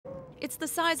It's the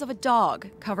size of a dog,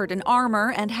 covered in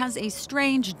armor, and has a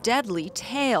strange, deadly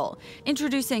tail.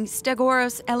 Introducing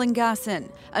Stegouros elengassen,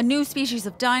 a new species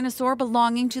of dinosaur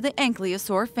belonging to the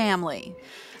ankylosaur family.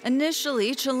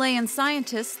 Initially, Chilean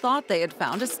scientists thought they had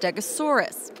found a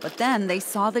Stegosaurus, but then they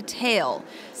saw the tail.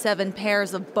 7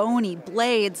 pairs of bony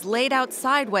blades laid out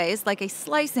sideways like a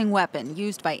slicing weapon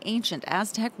used by ancient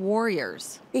Aztec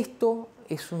warriors.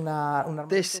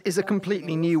 This is a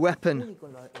completely new weapon,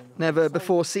 never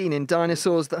before seen in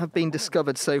dinosaurs that have been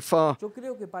discovered so far.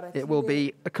 It will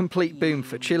be a complete boom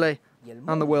for Chile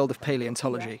and the world of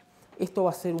paleontology.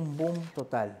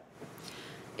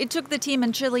 It took the team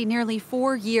in Chile nearly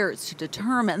 4 years to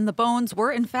determine the bones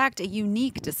were in fact a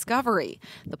unique discovery.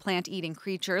 The plant-eating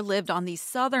creature lived on the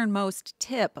southernmost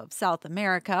tip of South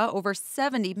America over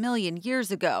 70 million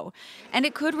years ago, and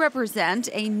it could represent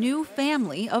a new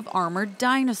family of armored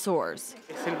dinosaurs.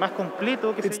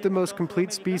 It's the most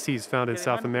complete species found in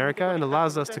South America and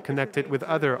allows us to connect it with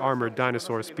other armored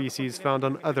dinosaur species found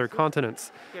on other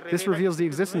continents. This reveals the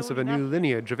existence of a new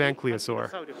lineage of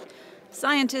ankylosaur.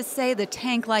 Scientists say the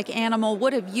tank-like animal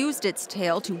would have used its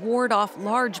tail to ward off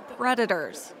large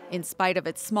predators. In spite of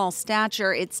its small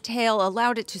stature, its tail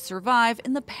allowed it to survive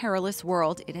in the perilous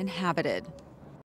world it inhabited.